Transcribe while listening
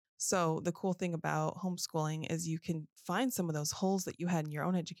So the cool thing about homeschooling is you can find some of those holes that you had in your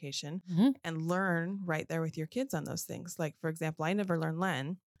own education Mhm. and learn right there with your kids on those things. Like, for example, I never learned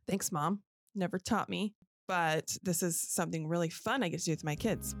Latin. Thanks, Mom. Never taught me. But this is something really fun I get to do with my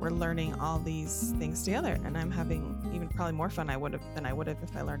kids. We're learning all these things together, and I'm having even probably more fun than I would have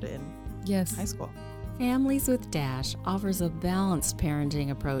if I learned it in high Yes. school. Families with Dash offers a balanced parenting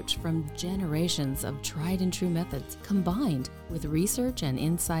approach from generations of tried and true methods combined with research and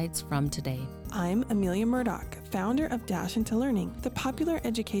insights from today. I'm Amelia Murdoch, founder of Dash into Learning, the popular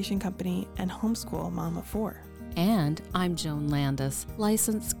education company and homeschool mom of four. And I'm Joan Landis,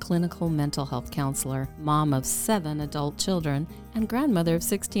 licensed clinical mental health counselor, mom of 7 adult children, and grandmother of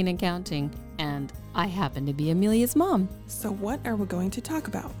 16 and counting. And I happen to be Amelia's mom. So what are we going to talk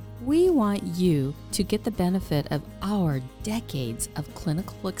about? We want you to get the benefit of our decades of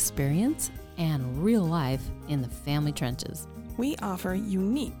clinical experience and real life in the family trenches. We offer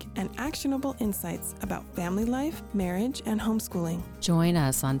unique and actionable insights about family life, marriage, and homeschooling. Join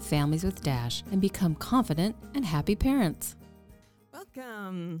us on Families with Dash and become confident and happy parents.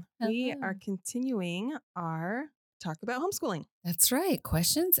 Welcome. We Hello. are continuing our talk about homeschooling. That's right.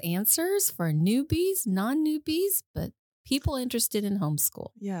 Questions, answers for newbies, non-newbies, but people interested in homeschool.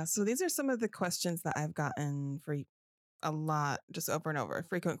 Yeah, so these are some of the questions that I've gotten for a lot, just over and over,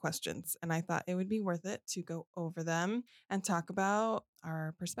 frequent questions. And I thought it would be worth it to go over them and talk about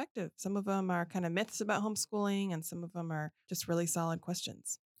our perspective. Some of them are kind of myths about homeschooling, and some of them are just really solid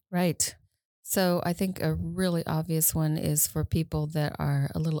questions. Right. So I think a really obvious one is for people that are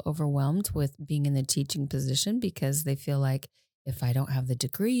a little overwhelmed with being in the teaching position because they feel like if I don't have the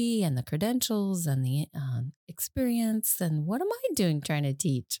degree and the credentials and the experience, then what am I doing trying to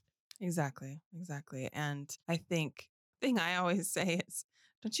teach? Exactly. Exactly. And I think thing I always say is,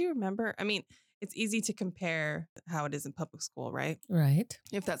 don't you remember? I mean, it's easy to compare how it is in public school, right? Right.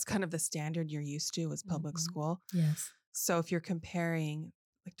 If that's kind of the standard you're used to is public Mhm. school. Yes. So if you're comparing,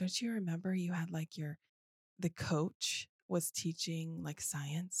 like, don't you remember you had like the coach was teaching like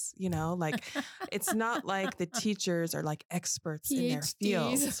science, like it's not like the teachers are like experts in their PhDs.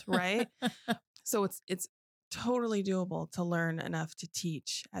 fields, right? So it's totally doable to learn enough to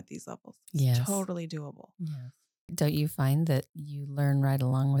teach at these levels. It's Yes. totally doable. Yes. Don't you find that you learn right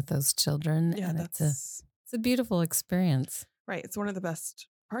along with those children? Yeah, And that's it's a beautiful experience. right. It's one of the best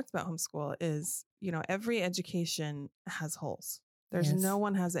parts about homeschool is, every education has holes. There's Yes. no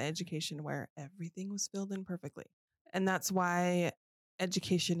one has an education where everything was filled in perfectly. And that's why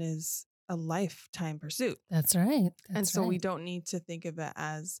education is a lifetime pursuit. That's right. And so we right. don't need to think of it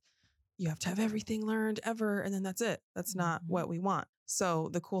as you have to have everything learned ever and then that's it. That's not Mhm. what we want. So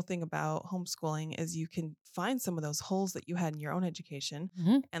the cool thing about homeschooling is you can find some of those holes that you had in your own education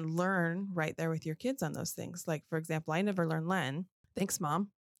Mhm. and learn right there with your kids on those things. Like, for example, I never learned Latin. Thanks,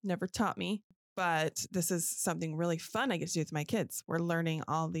 Mom. Never taught me. But this is something really fun I get to do with my kids. We're learning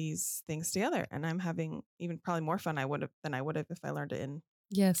all these things together, and I'm having even probably more fun than I would have if I learned it in high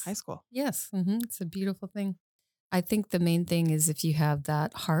Yes. school. Yes. It's a beautiful thing. I think the main thing is if you have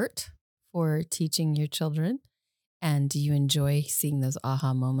that heart for teaching your children and you enjoy seeing those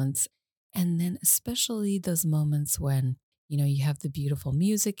aha moments. And then especially those moments when, you have the beautiful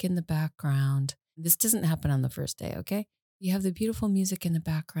music in the background. This doesn't happen on the first day, okay? You have the beautiful music in the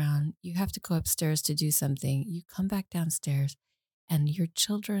background. You have to go upstairs to do something. You come back downstairs and your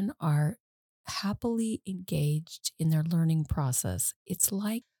children are happily engaged in their learning process. It's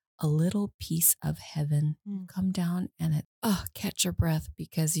like a little piece of heaven. You come down and catch your breath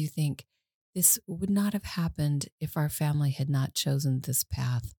because you think this would not have happened if our family had not chosen this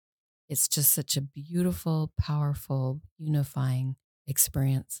path. It's just such a beautiful, powerful, unifying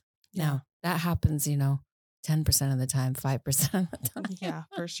experience. Yeah. Now, that happens, 10% of the time, 5% of the time. Yeah,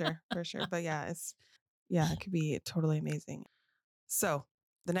 for sure. For sure. But yeah, it could be totally amazing. So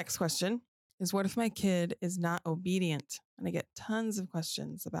the next question is, what if my kid is not obedient? And I get tons of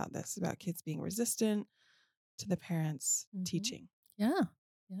questions about this, about kids being resistant to the parents teaching. Yeah.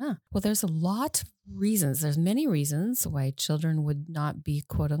 Yeah. Well, there's a lot of reasons. There's many reasons why children would not be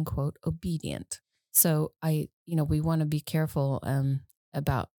quote unquote obedient. So we want to be careful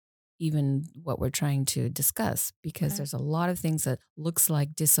about even what we're trying to discuss because Okay. there's a lot of things that looks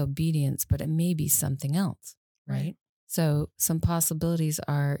like disobedience, but it may be something else, right? So some possibilities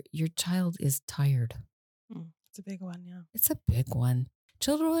are your child is tired. It's a big one. Yeah. It's a big one.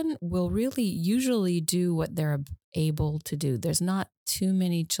 Children will really usually do what they're able to do. There's not too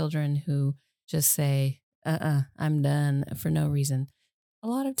many children who just say, I'm done for no reason. A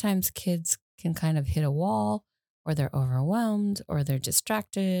lot of times kids can kind of hit a wall or they're overwhelmed or they're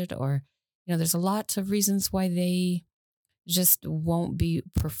distracted or, there's a lot of reasons why they just won't be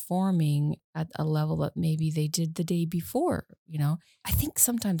performing at a level that maybe they did the day before, you know? I think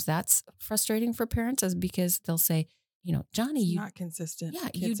sometimes that's frustrating for parents is because they'll say, Johnny, It's not consistent.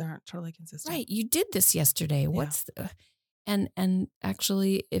 you Kids aren't totally consistent. right, you did this yesterday. Yeah. What's the and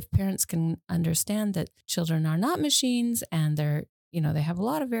actually if parents can understand that children are not machines and they have a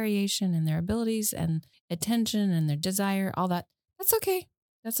lot of variation in their abilities and attention and their desire, all that, that's okay.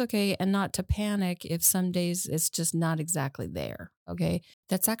 That's okay. And not to panic if some days it's just not exactly there. Okay.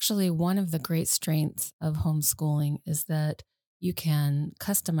 That's actually one of the great strengths of homeschooling is that you can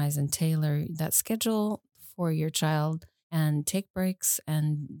customize and tailor that schedule for your child and take breaks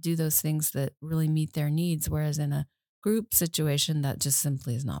and do those things that really meet their needs. Whereas in a group situation, that just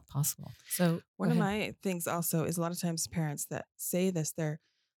simply is not possible. So go One of ahead. my things also is a lot of times parents that say this, their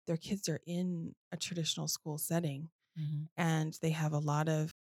kids are in a traditional school setting Hmm. and they have a lot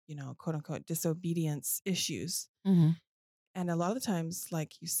of, quote unquote disobedience issues. Hmm. And a lot of the times,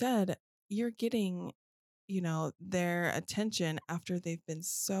 like you said, you're getting, their attention after they've been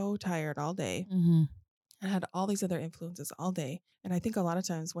so tired all day Hmm. and had all these other influences all day. And I think a lot of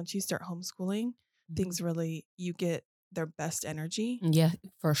times once you start homeschooling, Hmm. things really, you get their best energy. Yeah,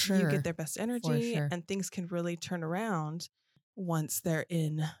 for You get sure. their best For energy, sure. and things can really turn around once they're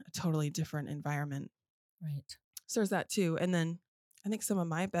in a totally different environment. Right. So there's that too. And then I think some of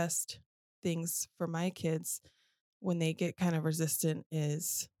my best things for my kids when they get kind of resistant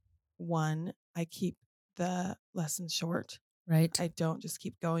is one, I keep the lessons short. Right. I don't just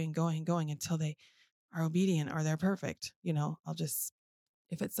keep going, going, going until they are obedient or they're perfect. I'll just,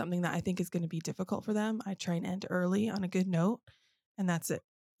 if it's something that I think is going to be difficult for them, I try and end early on a good note. And that's it.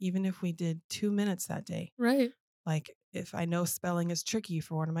 Even if we did 2 minutes that day, Right. like if I know spelling is tricky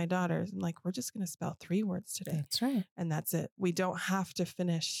for one of my daughters, I'm like, we're just going to spell 3 words today. That's right. And that's it. We don't have to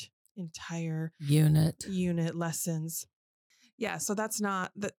finish entire Unit. unit lessons. Yeah. So that's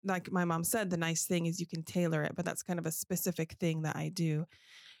not the, like my mom said, the nice thing is you can tailor it, but that's kind of a specific thing that I do.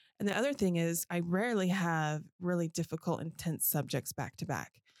 And the other thing is, I rarely have really difficult, intense subjects back to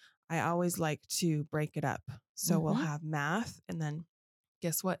back. I always like to break it up. So we'll Hmm. have math, and then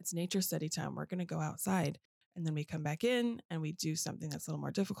guess what? It's nature study time. We're going to go outside. And then we come back in and we do something that's a little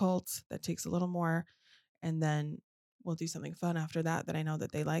more difficult, that takes a little more. And then we'll do something fun after that that I know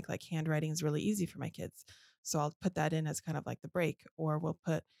that they like handwriting is really easy for my kids. So I'll put that in as kind of like the break, or we'll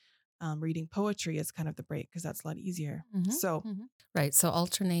put reading poetry as kind of the break because that's a lot easier. Hmm. So, Hmm. Right. So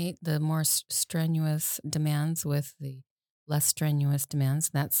alternate the more strenuous demands with the less strenuous demands.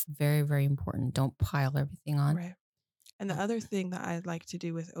 That's very, very important. Don't pile everything on. right. And the Uh, other thing that I like to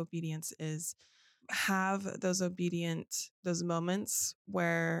do with obedience is have those moments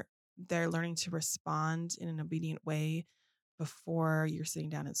where they're learning to respond in an obedient way before you're sitting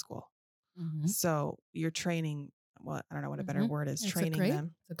down in school. mhm. So you're training, well, I don't know what a better Mhm. word is, It's a training great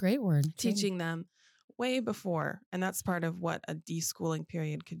them, it's a great word, training. teaching them way before. And that's part of what a deschooling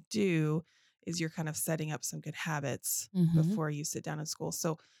period could do is you're kind of setting up some good habits Mhm. before you sit down in school.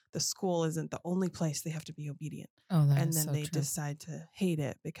 So the school isn't the only place they have to be obedient. Oh, that And is then so they true. decide to hate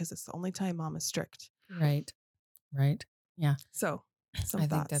it because it's the only time mom is strict. Right. Right. Yeah. So some I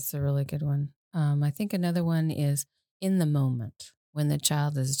think that's thoughts. a really good one. I think another one is in the moment when the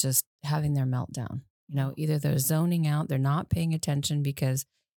child is just having their meltdown. Mm, Either they're zoning out, they're not paying attention because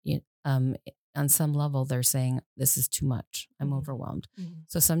on some level they're saying, "This is too much. I'm mhm, overwhelmed." mhm,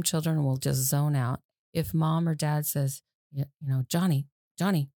 So some children will just zone out. If mom or dad says, Johnny,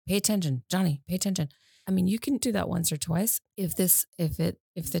 Johnny, pay attention, Johnny, pay attention. I mean, you can do that once or twice. If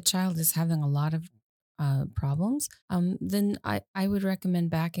the child is having a lot of problems, then I would recommend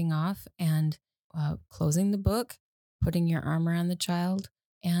backing off and closing the book, putting your arm around the child,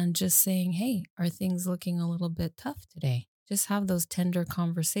 and just saying, "Hey, are things looking a little bit tough today?" Just have those tender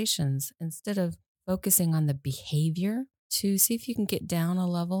conversations instead of focusing on the behavior to see if you can get down a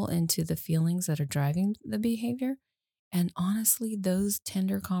level into the feelings that are driving the behavior. And honestly, those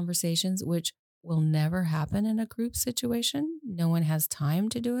tender conversations, which will never happen in a group situation, no one has time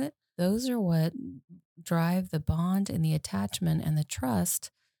to do it. Those are what drive the bond and the attachment and the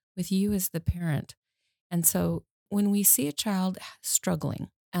trust with you as the parent. And so when we see a child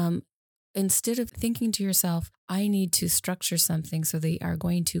struggling, instead of thinking to yourself, I need to structure something so they are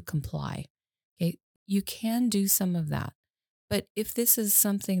going to comply, okay, you can do some of that. But if this is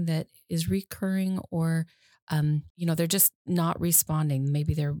something that is recurring or, they're just not responding,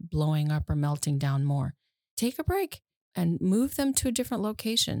 maybe they're blowing up or melting down more, take a break and move them to a different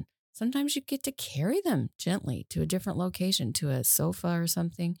location. Sometimes you get to carry them gently to a different location, to a sofa or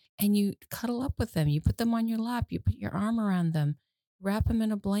something, and you cuddle up with them. You put them on your lap, you put your arm around them, wrap them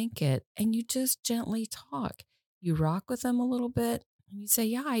in a blanket, and you just gently talk. you rock with them a little bit and you say,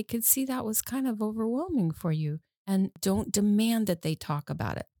 yeah, I could see that was kind of overwhelming for you. And don't demand that they talk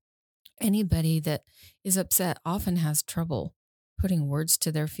about it. Anybody that is upset often has trouble putting words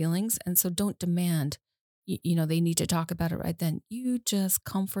to their feelings. And so don't demand, they need to talk about it right then. You just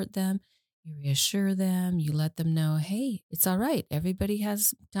comfort them, you reassure them, you let them know, hey, it's all right. Everybody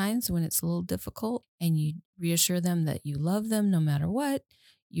has times when it's a little difficult, and you reassure them that you love them no matter what.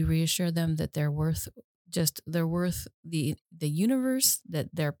 You reassure them that they're worth the universe,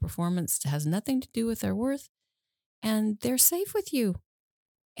 that their performance has nothing to do with their worth, and they're safe with you.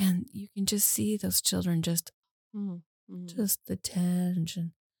 And you can just see those children Mhm. Mhm. just the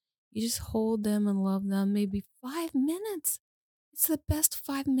tension. You just hold them and love them maybe 5 minutes. It's the best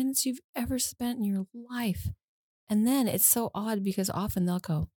 5 minutes you've ever spent in your life. And then it's so odd because often they'll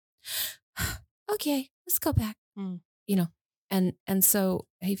go, okay, let's go back, Mm. you know. And so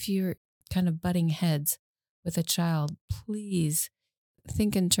if you're kind of butting heads with a child, please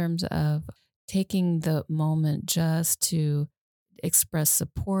think in terms of taking the moment just to express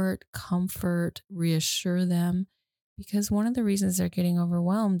support, comfort, reassure them. Because one of the reasons they're getting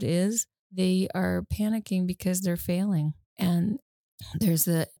overwhelmed is they are panicking because they're failing. And there's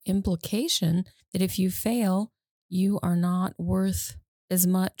the implication that if you fail, you are not worth as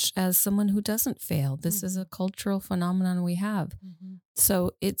much as someone who doesn't fail. This is a Mhm. cultural phenomenon we have. Mhm.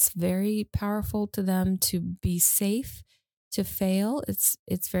 So it's very powerful to them to be safe, to fail. It's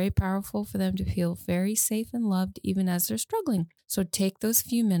very powerful for them to feel very safe and loved even as they're struggling. So take those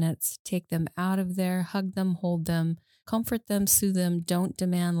few minutes, take them out of there, hug them, hold them, comfort them, soothe them, don't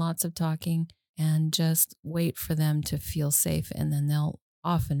demand lots of talking, and just wait for them to feel safe, and then they'll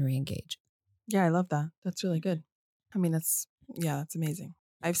often reengage. Yeah, I love that. That's really good. I mean, that's amazing.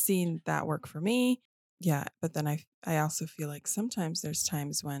 I've seen that work for me. Yeah, but then I also feel like sometimes there's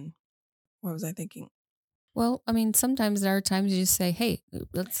times when what was I thinking? Well, I mean, sometimes there are times you just say, "Hey,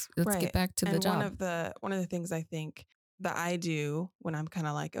 let's get Right. back to the And one job." of the things I think that I do when I'm kind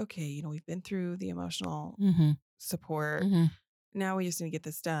of like, okay, we've been through the emotional Mhm. support. Mhm. Now we just need to get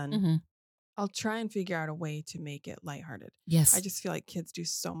this done. Mhm. I'll try and figure out a way to make it lighthearted. I Yes. just feel like kids do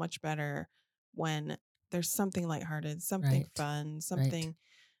so much better when there's something lighthearted, something Right. fun, Right. something.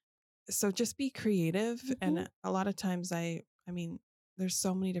 So just be creative. Mhm. And a lot of times I mean, there's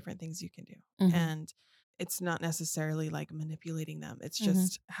so many different things you can do. Mhm. And it's not necessarily like manipulating them. It's Mhm.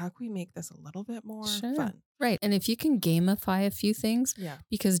 just how can we make this a little bit more Sure. fun? Right. And if you can gamify a few things, Yeah.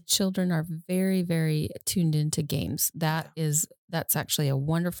 because children are very, very tuned into games, Yeah. that's actually a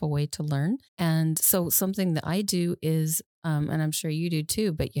wonderful way to learn. And so something that I do is, and I'm sure you do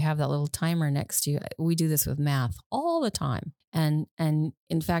too, but you have that little timer next to you. We do this with math all the time. And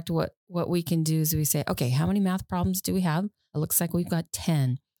in fact, what we can do is we say, okay, how many math problems do we have? It looks like we've got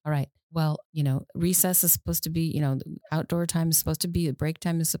 10. All right. Well, recess is supposed to be, outdoor time is supposed to be, break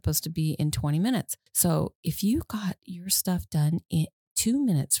time is supposed to be in 20 minutes. So if you got your stuff done in 2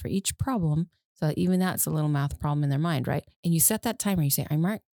 minutes for each problem, so even that's a little math problem in their mind, right? And you set that timer, you say, I'm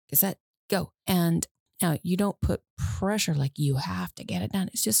Mark, is that go? And now you don't put pressure like you have to get it done.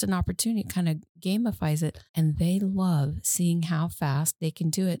 It's just an opportunity, it kind of gamifies it. And they love seeing how fast they can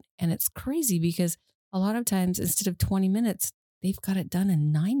do it. And it's crazy because a lot of times instead of 20 minutes, they've got it done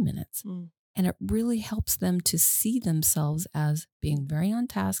in 9 minutes. Mm. And it really helps them to see themselves as being very on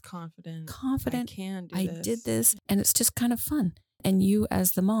task, Confident. I confident. can do I did this. this. And it's just kind of fun. And you,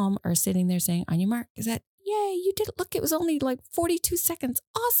 as the mom, are sitting there saying, on your mark, is that, yay, you did it. Look, it was only like 42 seconds.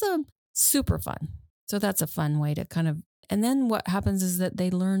 Awesome. Super fun. So that's a fun way to kind of, and then what happens is that they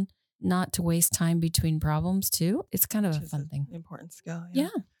learn not to waste time between problems too. It's kind of Which a is fun an thing. important skill. Yeah.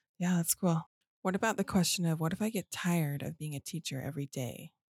 Yeah. Yeah, that's cool. What about the question of what if I get tired of being a teacher every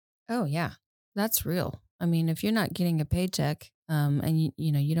day? Oh yeah, that's real. I mean, if you're not getting a paycheck, and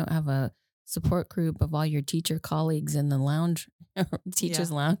you don't have a support group of all your teacher colleagues in the lounge, Yeah.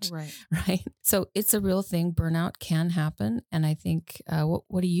 teachers lounge, Right. right? So it's a real thing. Burnout can happen, and I think,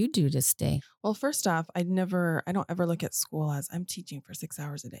 what do you do to stay? Well, first off, I don't ever look at school as I'm teaching for 6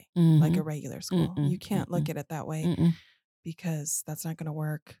 hours a day, like Mm-hmm. a regular school. Mm-mm, You can't look mm-mm, at it that way mm-mm, because that's not going to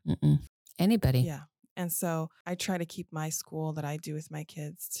work. mm-mm. Anybody? Yeah. And so I try to keep my school that I do with my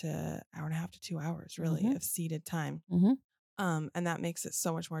kids to hour and a half to 2 hours really Mm-hmm. of seated time. Mm-hmm. And that makes it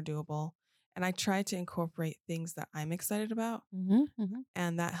so much more doable. And I try to incorporate things that I'm excited about, Mm-hmm. Mm-hmm.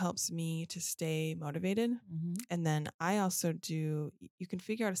 and that helps me to stay motivated. Mm-hmm. And then I also you can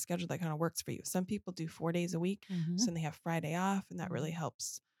figure out a schedule that kind of works for you. Some people do 4 days a week, Mm-hmm. so then they have Friday off, and that really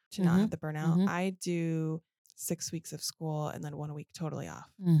helps to not Mm-hmm. have the burnout. Mm-hmm. I do 6 weeks of school and then 1 week totally off.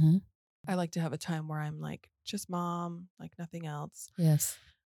 Mm-hmm. I like to have a time where I'm like just mom, like nothing else, Yes.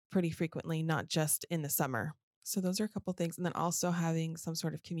 pretty frequently, not just in the summer. So those are a couple things. And then also having some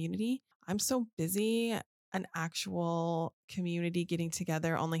sort of community. I'm so busy. An actual community getting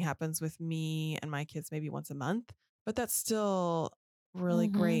together only happens with me and my kids maybe once a month, but that's still really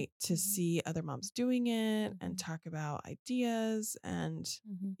Mm-hmm. great to see other moms doing it and Mm-hmm. talk about ideas. And,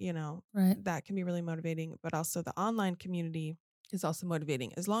 Mm-hmm. you know, Right. that can be really motivating, but also the online community is also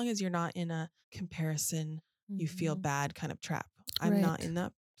motivating as long as you're not in a comparison, you feel Mm-hmm. bad kind of trap. I'm not Right. in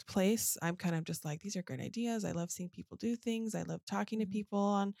that place. I'm kind of just like, these are great ideas. I love seeing people do things. I love talking to Mm-hmm. people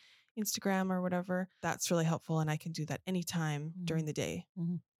on Instagram or whatever. That's really helpful. And I can do that anytime during the day.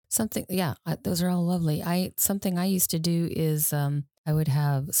 Mm-hmm. Something, yeah, those are all lovely. Something I used to do is I would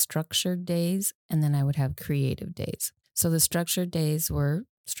have structured days and then I would have creative days. So the structured days were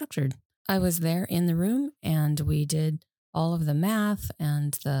structured. I was there in the room and we did all of the math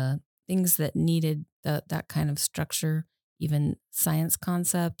and the things that needed that kind of structure, even science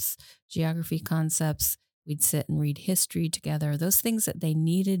concepts, geography concepts. We'd sit and read history together, those things that they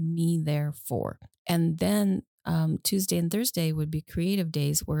needed me there for. And then Tuesday and Thursday would be creative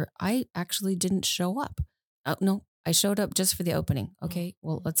days where I actually didn't show up. No, I showed up just for the opening. Okay,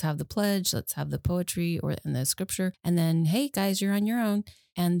 well, let's have the pledge, let's have the poetry or and the scripture, and then hey guys, you're on your own.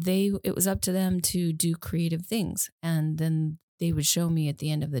 And it was up to them to do creative things, and then they would show me at the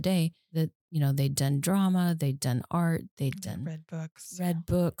end of the day that they'd done drama, they'd done art, they'd Yeah, done read books. Yeah. read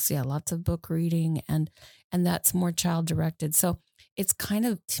books, yeah, lots of book reading, and that's more child directed. So it's kind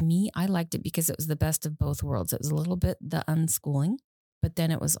of, to me, I liked it because it was the best of both worlds. It was a little bit the unschooling, but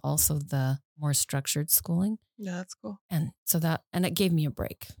then it was also the more structured schooling. Yeah, that's cool. And so and it gave me a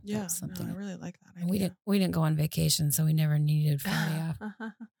break. That Yeah, was no, I something. really like that And we idea. didn't go on vacation, so we never needed Friday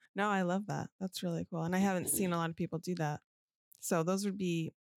off. No, I love that. That's really cool. And I haven't seen a lot of people do that. So those would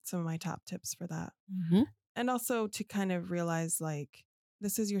be some of my top tips for that. Mm-hmm. And also to kind of realize like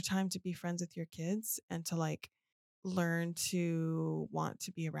this is your time to be friends with your kids and to like learn to want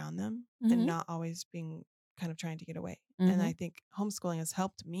to be around them and Mm-hmm. not always being kind of trying to get away. And Mm-hmm. I think homeschooling has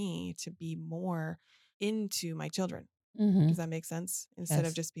helped me to be more into my children. Mm-hmm. Does that make sense? Instead of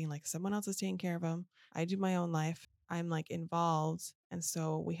Yes. just being like someone else is taking care of them, I do my own life. I'm like involved. And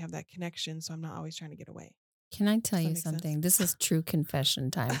so we have that connection. So I'm not always trying to get away. Can I tell Does that you make sense? something? This is true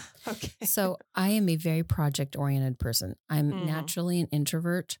confession time. Okay. So I am a very project oriented person. I'm Hmm. naturally an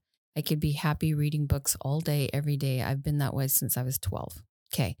introvert. I could be happy reading books all day, every day. I've been that way since I was 12.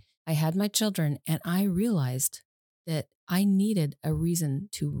 Okay. I had my children and I realized that I needed a reason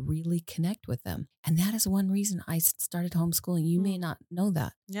to really connect with them. And that is one reason I started homeschooling. You may not know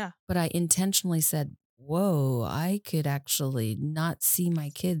that, Yeah. but I intentionally said, whoa, I could actually not see my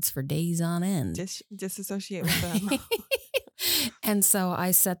kids for days on end. Disassociate with them. And so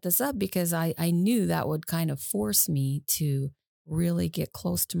I set this up because I knew that would kind of force me to really get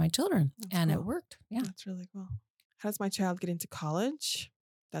close to my children. That's And cool. it worked. Yeah. That's really cool. How does my child get into college?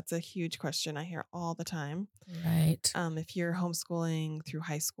 That's a huge question I hear all the time. Right. If you're homeschooling through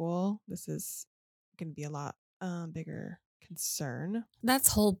high school, this is going to be a lot bigger concern. That's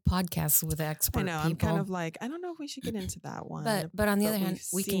whole podcasts with I expert know. I'm kind people. of like, I don't know if we should get into that one. But on the other But hand,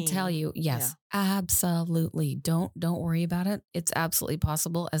 we've we can tell seen, you, yeah, yes, absolutely. Don't worry about it. It's absolutely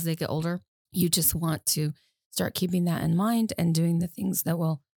possible as they get older. You just want to start keeping that in mind and doing the things that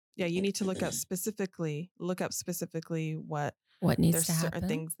will yeah, you need to look up specifically what needs there's to certain happen.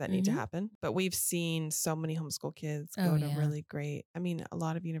 things that need to happen. But we've seen so many homeschool kids Oh go to yeah. really great. I mean, a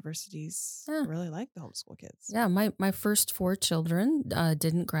lot of universities Yeah. really like the homeschool kids. Yeah, my first 4 children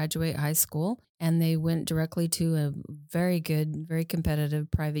didn't graduate high school, and they went directly to a very good, very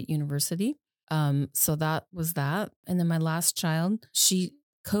competitive private university. So that was that. And then my last child,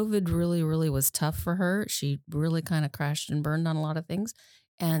 COVID really, really was tough for her. She really kind of crashed and burned on a lot of things.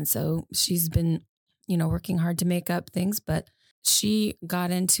 And so she's been, working hard to make up things, but she got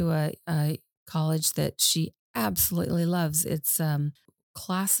into a college that she absolutely loves. It's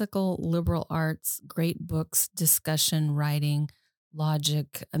classical liberal arts, great books, discussion, writing,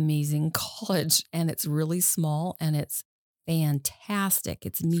 logic, amazing college. And it's really small and it's fantastic.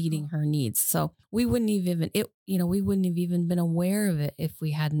 It's meeting her needs. So we wouldn't we wouldn't have even been aware of it if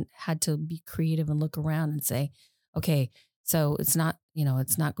we hadn't had to be creative and look around and say, okay, so it's not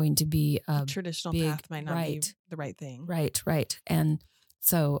going to be The a traditional big path might not be the right thing. Right. And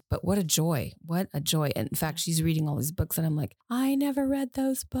so, but what a joy. What a joy. And in fact, she's reading all these books and I'm like, I never read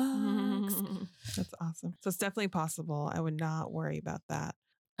those books. That's awesome. So it's definitely possible. I would not worry about that.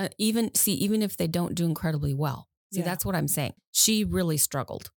 Even if they don't do incredibly well. See, Yeah. that's what I'm saying. She really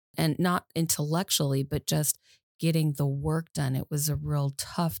struggled, and not intellectually, but just getting the work done. It was a real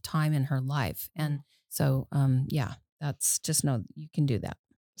tough time in her life. And so, yeah, that's just know you can do that.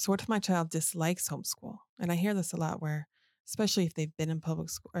 So what if my child dislikes homeschool? And I hear this a lot where, especially if they've been in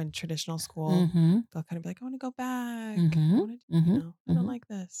public school or in traditional school, Mhm. they'll kind of be like, I want to go back. I Mhm. want to, Mhm. I don't Mhm. like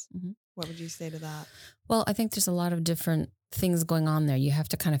this. Mhm. What would you say to that? Well, I think there's a lot of different things going on there. You have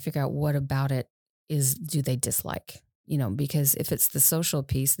to kind of figure out what about it is do they dislike? Because if it's the social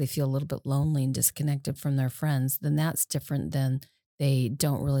piece, they feel a little bit lonely and disconnected from their friends, then that's different than they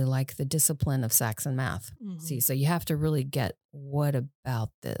don't really like the discipline of Sax and math. See, Hmm. so you have to really get what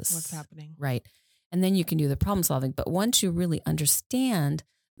about What's this, happening? right? And then you can do the problem solving. But once you really understand,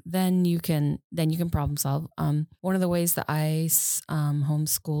 then you can problem solve. One of the ways that I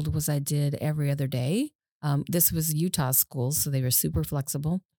homeschooled was I did every other day. This was Utah schools, so they were super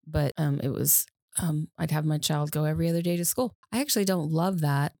flexible, but it was I'd have my child go every other day to school. I actually don't love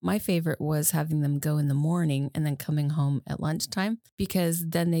that. My favorite was having them go in the morning and then coming home at lunchtime because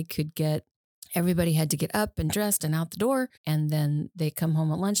then they could get everybody had to get up and dressed and out the door. And then they come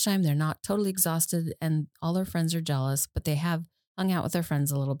home at lunchtime. They're not totally exhausted and all their friends are jealous, but they have hung out with their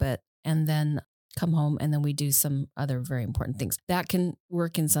friends a little bit and then come home and then we do some other very important things. That can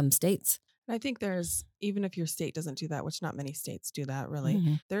work in some states. And I think there's, even if your state doesn't do that, which not many states do that really,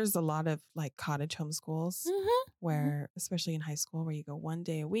 Mm-hmm. there's a lot of like cottage homeschools Mm-hmm. where, especially in high school, where you go one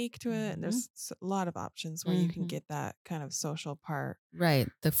day a week to it. And Mm-hmm. there's a lot of options where you can Mm-hmm. get that kind of social part. Right.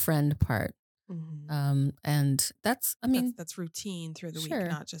 The friend part. Hmm. And that's, I mean, That's routine through the week, sure.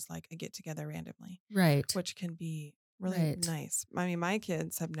 not just like a get together randomly, Right. which can be really Right. nice. I mean, my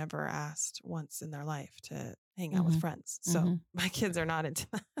kids have never asked once in their life to hang out with Mm-hmm. friends. So Mm-hmm. my kids are not into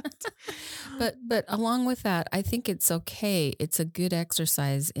that. But along with that, I think it's okay. It's a good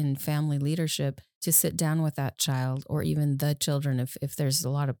exercise in family leadership to sit down with that child or even the children if there's a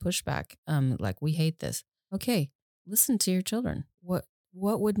lot of pushback. Like we hate this. Okay, listen to your children. What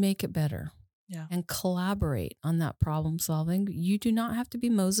would make it better? Yeah. And collaborate on that problem solving. You do not have to be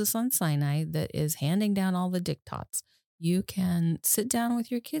Moses on Sinai that is handing down all the diktats. You can sit down with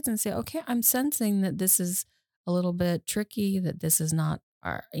your kids and say, okay, I'm sensing that this is a little bit tricky, that this is not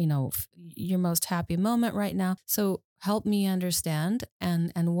your most happy moment right now. So help me understand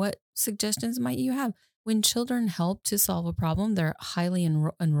and what suggestions might you have? When children help to solve a problem, they're highly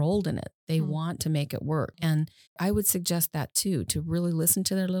enrolled in it. They Mm. want to make it work. And I would suggest that too, to really listen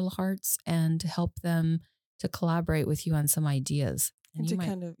to their little hearts and to help them to collaborate with you on some ideas. And And you to might,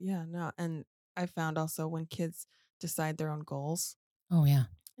 kind of, yeah, no. And I found also when kids decide their own goals, oh yeah.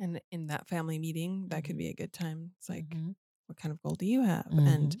 and in that family meeting, that could Mm-hmm. be a good time. It's like, Mm-hmm. what kind of goal do you have?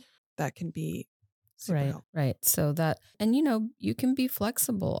 And Mm-hmm. that can be super Right, helpful. right. So that, and you can be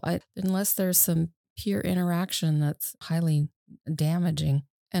flexible unless there's some peer interaction that's highly damaging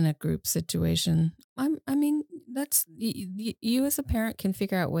in a group situation. I mean, that's you as a parent can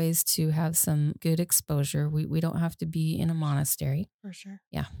figure out ways to have some good exposure. We don't have to be in a monastery. For sure.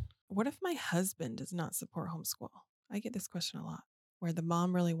 Yeah. What if my husband does not support homeschool? I get this question a lot, where the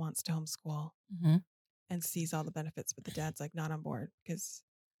mom really wants to homeschool Mm-hmm. and sees all the benefits, but the dad's like not on board because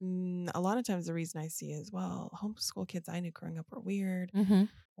a lot of times the reason I see is, well, homeschool kids I knew growing up were weird, Mm-hmm.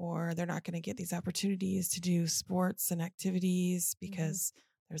 or they're not going to get these opportunities to do sports and activities Mm-hmm. because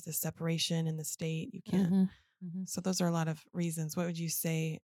there's this separation in the state. You can't. Mm-hmm. Mm-hmm. So those are a lot of reasons. What would you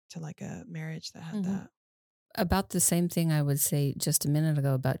say to like a marriage that had Mm-hmm. that? About the same thing I would say just a minute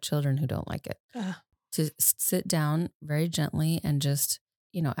ago about children who don't like it. Uh, To sit down very gently and just,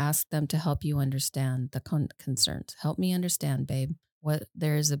 ask them to help you understand the concerns. Help me understand, babe, what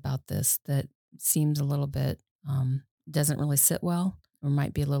there is about this that seems a little bit, doesn't really sit well or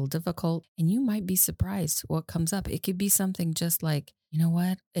might be a little difficult. And you might be surprised what comes up. It could be something just like, you know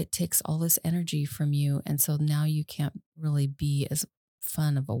what? It takes all this energy from you. And so now you can't really be as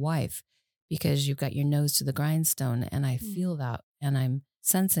fun of a wife because you've got your nose to the grindstone. And I feel that and I'm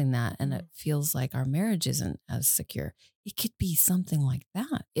sensing that. And it feels like our marriage isn't as secure. It could be something like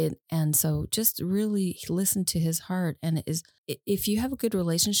that. And so just really listen to his heart. And if you have a good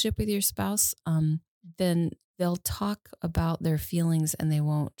relationship with your spouse, then they'll talk about their feelings and they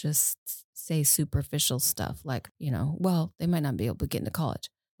won't just say superficial stuff like, well, they might not be able to get into college.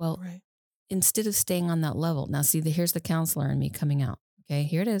 Well, right. instead of staying on that level, now see, here's the counselor in me coming out. Okay,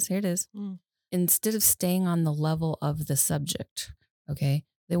 here it is. Here it is. Mm. Instead of staying on the level of the subject, okay,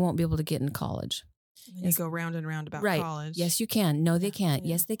 they won't be able to get in college. And then you go round and round about Right. college. Yes, you can. No, they can't. Yeah.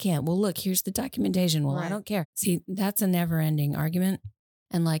 Yes, they can. Well, look, here's the documentation. Well, I Right. don't care. See, that's a never ending argument.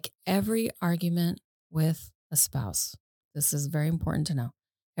 And like every argument with a spouse, this is very important to know.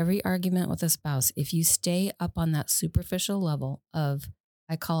 Every argument with a spouse, if you stay up on that superficial level of,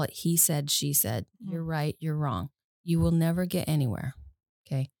 I call it he said, she said, you're right, you're wrong, you will never get anywhere.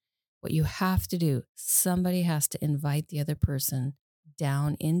 Okay. What you have to do, somebody has to invite the other person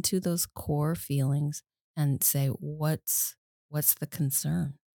down into those core feelings and say, what's the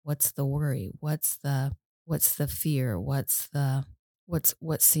concern? What's the worry? What's the fear?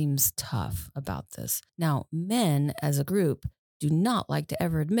 What seems tough about this? Now, men as a group do not like to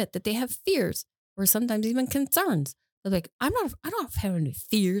ever admit that they have fears or sometimes even concerns. They're like, I don't have any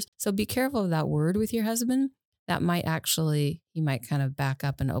fears. So be careful of that word with your husband. That might actually, he might kind of back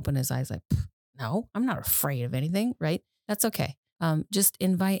up and open his eyes like, no, I'm not afraid of anything, right? That's okay. Just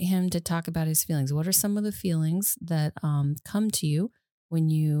invite him to talk about his feelings. What are some of the feelings that come to you when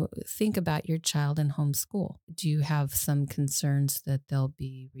you think about your child in homeschool? Do you have some concerns that they'll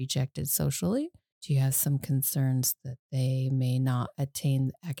be rejected socially? Do you have some concerns that they may not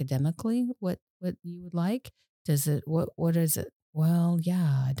attain academically what you would like? Does it what is it? Well,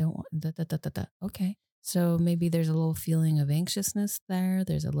 yeah, I don't want da. Okay. So maybe there's a little feeling of anxiousness there.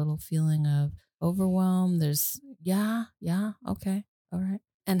 There's a little feeling of overwhelm. There's yeah, okay. All right.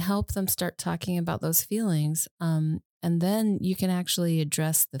 And help them start talking about those feelings. And then you can actually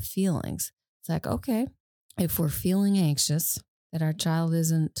address the feelings. It's like, okay, if we're feeling anxious, that our child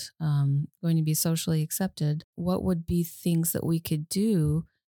isn't going to be socially accepted, what would be things that we could do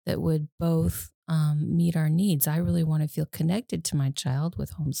that would both meet our needs? I really want to feel connected to my child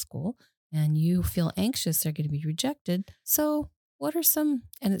with homeschool, and you feel anxious they're going to be rejected. So, what are some?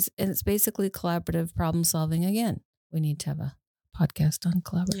 And it's basically collaborative problem solving again. We need to have a podcast on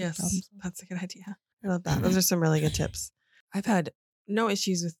collaborative problem Yes, that's a good idea. I love that. Those solving. are some really good tips. I've had no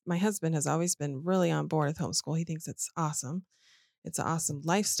issues with my husband has always been really on board with homeschool. He thinks it's awesome. It's an awesome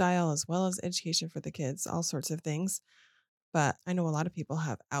lifestyle as well as education for the kids, all sorts of things. But I know a lot of people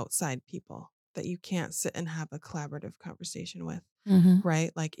have outside people that you can't sit and have a collaborative conversation with, Mm-hmm.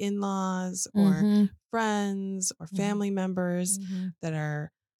 right? Like in-laws or Mm-hmm. friends or family members Mm-hmm. that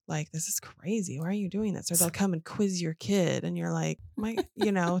are like, this is crazy. Why are you doing this? Or they'll come and quiz your kid and you're like,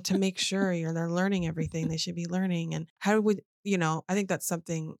 to make sure they're learning everything they should be learning. And how would, I think that's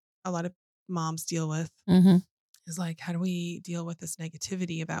something a lot of moms deal with Mm-hmm. is like, how do we deal with this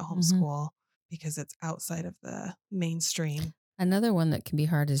negativity about Mm-hmm. homeschool because it's outside of the mainstream? Another one that can be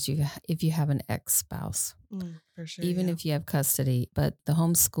hard is if you have an ex-spouse, For sure. even Yeah. if you have custody. But the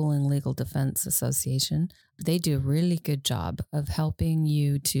Homeschooling Legal Defense Association, they do a really good job of helping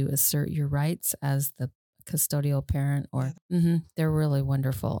you to assert your rights as the custodial parent, Yeah. or they're really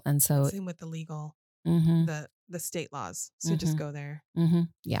wonderful. And And so, same with the legal, mm-hmm, the state laws. So just mm-hmm, go there.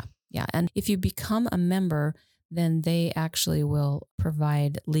 yeah, yeah. And if you become a member, then they actually will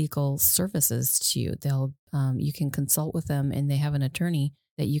provide legal services to you. You can consult with them, and they have an attorney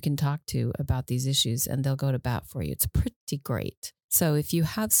that you can talk to about these issues, and they'll go to bat for you. It's pretty great. So if you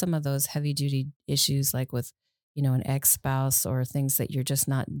have some of those heavy duty issues, like with, an ex spouse or things that you're just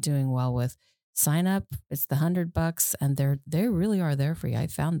not doing well with, sign up. It's the $100, and they really are there for you. I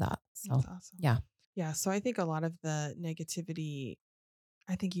found that. So That's awesome. yeah. Yeah. So I think a lot of the negativity,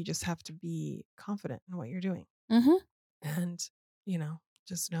 I think you just have to be confident in what you're doing Mm-hmm. and,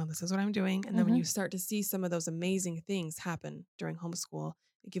 just know this is what I'm doing. And then when Mm-hmm. you start to see some of those amazing things happen during homeschool,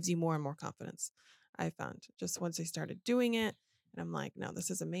 it gives you more and more confidence. I found just once I started doing it, and I'm like, no, this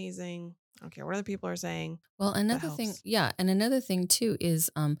is amazing. I don't care what other people are saying. Well, That another thing, helps. yeah, and another thing too is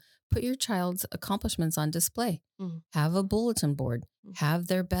put your child's accomplishments on display. Mm, Have a bulletin board. mhm. Have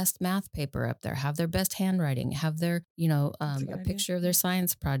their best math paper up there. Have their best handwriting. Have their, That's a good a idea. picture of their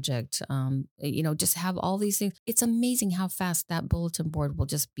science project. Just have all these things. It's amazing how fast that bulletin board will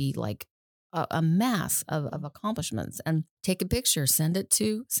just be like a mass of Mm, accomplishments. And take a picture, send it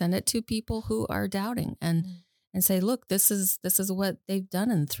to people who are doubting, mm, and say, look, this is what they've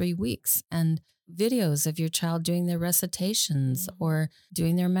done in 3 weeks. And videos of your child doing their recitations mhm. or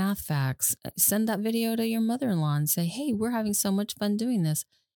doing their math facts. Send that video to your mother-in-law and say, hey, we're having so much fun doing this.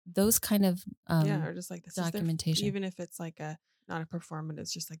 Those kind of Yeah, or just like this is documentation. even if it's like a not a performance,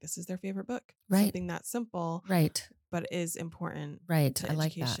 it's just like this is their favorite book. Right, Something that simple, right, but is important right. to I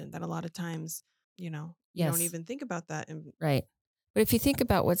like that. education that a lot of times, you don't Yes, even think about that. And right. But if you think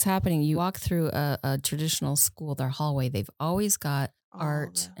about what's happening, you walk through a traditional school, their hallway, they've always got all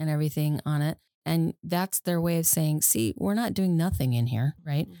art the, and everything on it. And that's their way of saying, see, we're not doing nothing in here,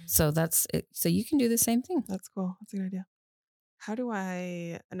 right? mhm. So that's it. So you can do the same thing. That's cool. That's a good idea.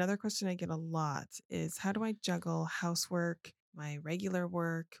 Another question I get a lot is how do I juggle housework, my regular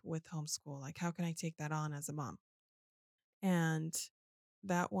work with homeschool? Like, how can I take that on as a mom? And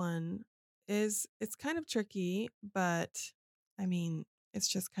that one it's kind of tricky, but I mean, it's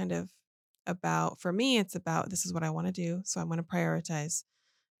just kind of about for me, it's about this is what I want to do. So I'm going to prioritize,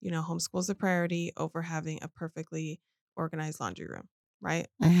 homeschool's a priority over having a perfectly organized laundry room, right?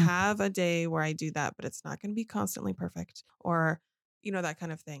 I Hmm. have a day where I do that, but it's not going to be constantly perfect. Or that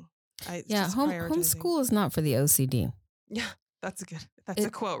kind of thing. It's Yeah, just prioritizing. homeschool is not for the OCD. Yeah, that's a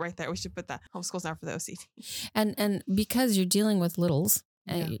It quote right there. We should put that. Homeschool's not for the OCD. and because you're dealing with littles,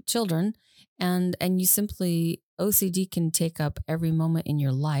 Yeah. children, and you simply OCD can take up every moment in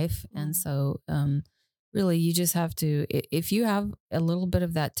your life, and Mm, so really you just have to if you have a little bit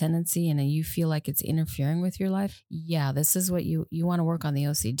of that tendency and you feel like it's interfering with your life, yeah, this is what you want to work on the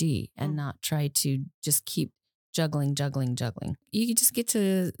OCD and mm, not try to just keep juggling. You just get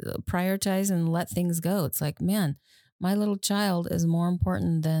to prioritize and let things go. It's like, man, my little child is more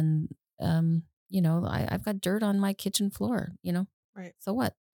important than I've got dirt on my kitchen floor, right. so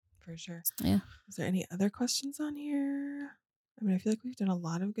what? For sure. Yeah. Is there any other questions on here? I mean, I feel like we've done a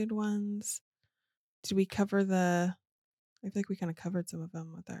lot of good ones. Did we cover I feel like we kind of covered some of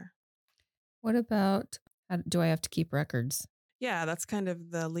them with our. What about do I have to keep records? Yeah, that's kind of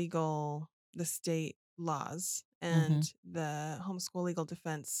the state laws, and Mm-hmm. the Homeschool Legal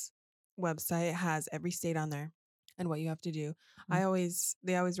Defense website has every state on there and what you have to do. They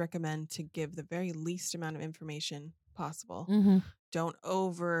always recommend to give the very least amount of information possible. Mm-hmm. Don't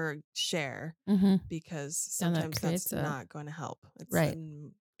overshare Mm-hmm. because And that sometimes that's creates a not going to help. It's right,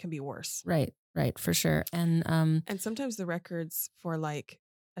 can be worse. right, for sure. And And sometimes the records for like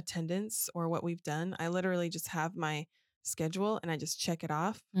attendance or what we've done, I literally just have my schedule and I just check it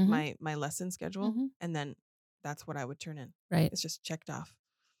off, mm-hmm, my lesson schedule, mm-hmm, and then that's what I would turn in. right. It's just checked off.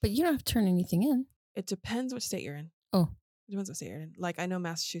 But you don't have to turn anything in. It depends which state you're in. Oh, It depends what state you're in. Like I know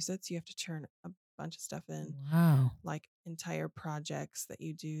Massachusetts, you have to turn a bunch of stuff in. wow. Like entire projects that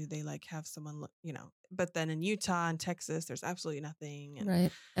you do, they like have someone look. But then in Utah and Texas, there's absolutely nothing, and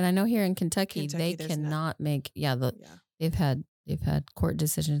Right. And I know here in Kentucky they Kentucky, there's none. cannot make Yeah. they've had court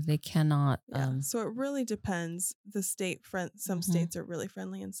decisions. They cannot Yeah. So it really depends. Some mhm, states are really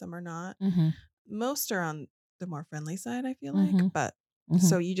friendly and some are not. mhm, Most are on the more friendly side, I feel like. mhm, But mhm.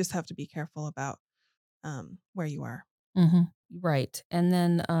 so you just have to be careful about where you are. Mhm. Right. And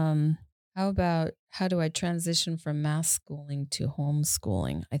then how about how do I transition from mass schooling to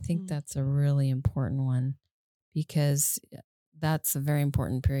homeschooling? I think Mm. that's a really important one because that's a very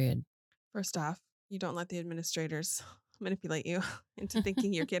important period. First off, you don't let the administrators manipulate you into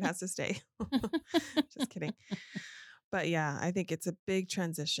thinking your kid has to stay. Just kidding. But yeah, I think it's a big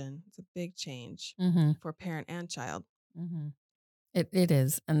transition. It's a big change Mhm. for parent and child. Mhm. It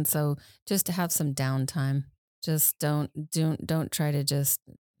is. And so just to have some downtime, just don't try to just,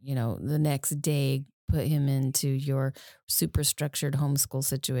 the next day put him into your super structured homeschool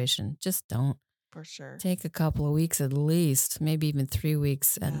situation. Just don't. For sure. Take a couple of weeks at least, maybe even 3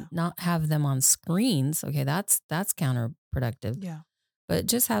 weeks and Yeah. not have them on screens. Okay, that's counterproductive. Yeah. But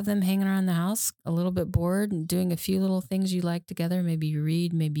just have them hanging around the house a little bit bored and doing a few little things you like together. Maybe you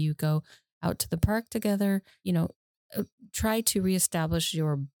read, maybe you go out to the park together. Try to reestablish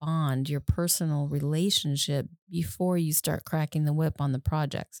your bond, your personal relationship before you start cracking the whip on the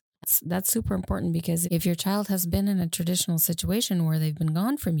projects. That's super important because if your child has been in a traditional situation where they've been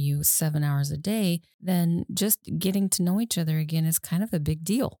gone from you 7 hours a day, then just getting to know each other again is kind of a big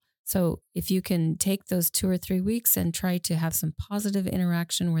deal. So if you can take those 2 or 3 weeks and try to have some positive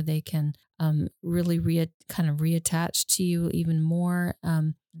interaction where they can really kind of reattach to you even more,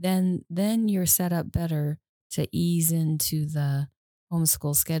 then you're set up better to ease into the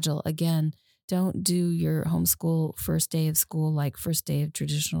homeschool schedule. Again, don't do your homeschool first day of school like first day of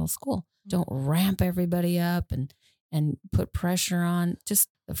traditional school. Don't Mm. ramp everybody up and put pressure on. Just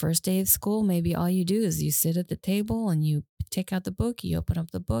the first day of school, maybe all you do is you sit at the table and you take out the book, you open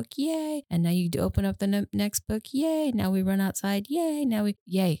up the book, yay. And now you open up the next book, yay. Now we run outside, yay.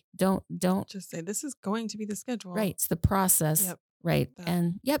 Yay. Don't, Just say this is going to be the right. schedule. It's the process, Yep. right. That.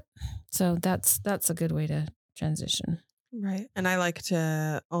 And yep. So that's a good way to transition. Right. And I like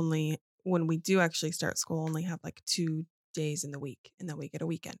to only, when we do actually start school, only have like 2 days in the week and then we get a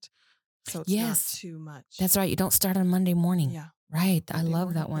weekend. So it's not Yes, too much. that's right. You don't start on Monday morning. Yeah. Right. I Monday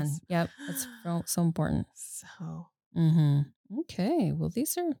love that morning one. is Yep. That's so important. so. Okay. Well,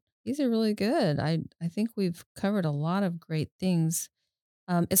 these are really good. I think we've covered a lot of great things.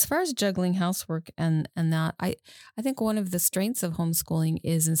 As far as juggling housework and that, I think one of the strengths of homeschooling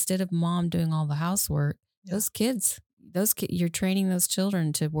is instead of mom doing all the housework, Yeah. those kids, you're training those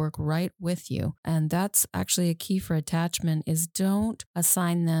children to work right with you, and that's actually a key for attachment. Is don't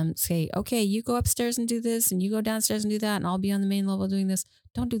assign them. Say, okay, you go upstairs and do this, and you go downstairs and do that, and I'll be on the main level doing this.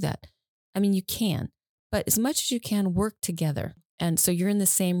 Don't do that. I mean, you can, but as much as you can, work together. And so you're in the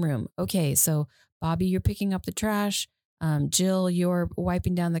same room. Okay, so Bobby, you're picking up the trash. Jill, you're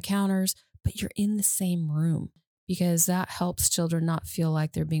wiping down the counters, but you're in the same room because that helps children not feel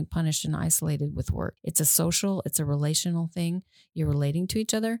like they're being punished and isolated with work. It's a social, it's a relational thing. You're relating to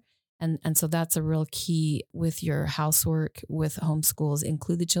each other. And so that's a real key with your housework, with homeschools.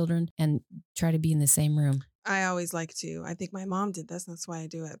 Include the children and try to be in the same room. I always like to. I think my mom did this, and that's why I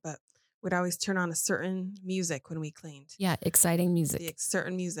do it. But we'd always turn on a certain music when we cleaned. Yeah, exciting music.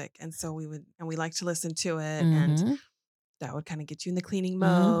 Certain music. And so we like to listen to it. And Mm-hmm. that would kind of get you in the cleaning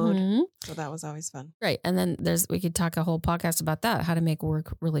mode. Mm-hmm. So that was always fun. Right. And then we could talk a whole podcast about that, how to make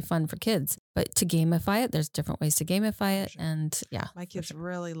work really fun for kids. But to gamify it, there's different ways to gamify it. Sure. And yeah. My kids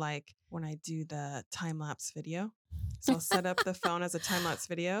really like when I do the time-lapse video. So I'll set up the phone as a time-lapse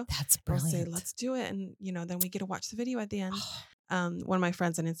video. That's I'll brilliant. say, let's do it. And, then we get to watch the video at the end. One of my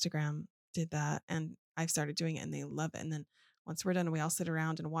friends on Instagram did that, and I've started doing it, and they love it. And then once we're done, we all sit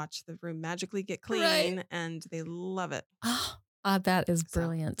around and watch the room magically get clean, Right. And they love it. That is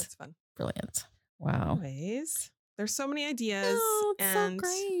brilliant. That's fun. Brilliant. Wow. Anyways, there's so many ideas. Oh, it's and so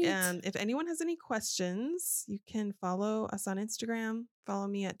great. And if anyone has any questions, you can follow us on Instagram. Follow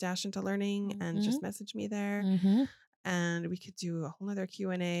me at Dash Into Learning and just message me there. Mm-hmm. And we could do a whole other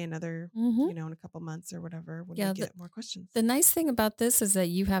Q&A, another, Mm-hmm. in a couple months or whatever when we get more questions. The nice thing about this is that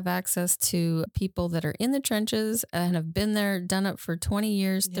you have access to people that are in the trenches and have been there, done it for 20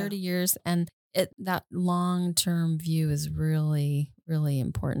 years, 30 years. And that long-term view is really, really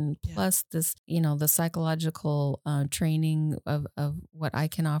important. Yeah. Plus this, the psychological training of what I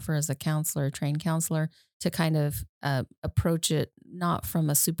can offer as a counselor, a trained counselor, to kind of approach it not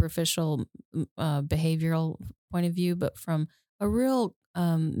from a superficial behavioral point of view, but from a real,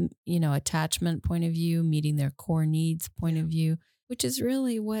 attachment point of view, meeting their core needs point of view, which is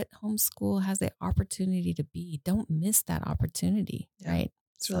really what homeschool has the opportunity to be. Don't miss that opportunity, right?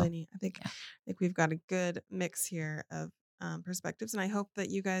 It's really neat. I think we've got a good mix here of perspectives, and I hope that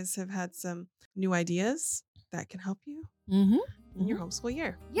you guys have had some new ideas that can help you in your homeschool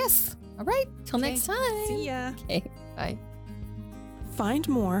year. Yes. All right. Till next time. See ya. Okay. Bye. Find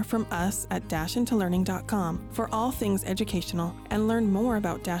more from us at dashintolearning.com for all things educational, and learn more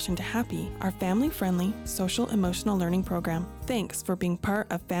about Dash Into Happy, our family-friendly social emotional learning program. Thanks for being part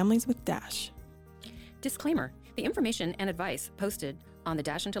of Families with Dash. Disclaimer: the information and advice posted on the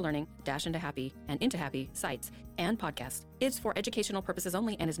Dash Into Learning, Dash Into Happy, and Into Happy sites and podcasts is for educational purposes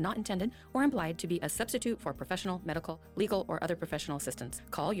only and is not intended or implied to be a substitute for professional, medical, legal, or other professional assistance.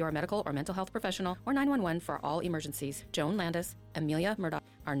 Call your medical or mental health professional or 911 for all emergencies. Joan Landis, Amelia Murdoch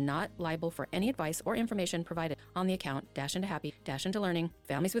are not liable for any advice or information provided on the account Dash Into Happy, Dash Into Learning,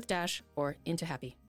 Families with Dash, or Into Happy.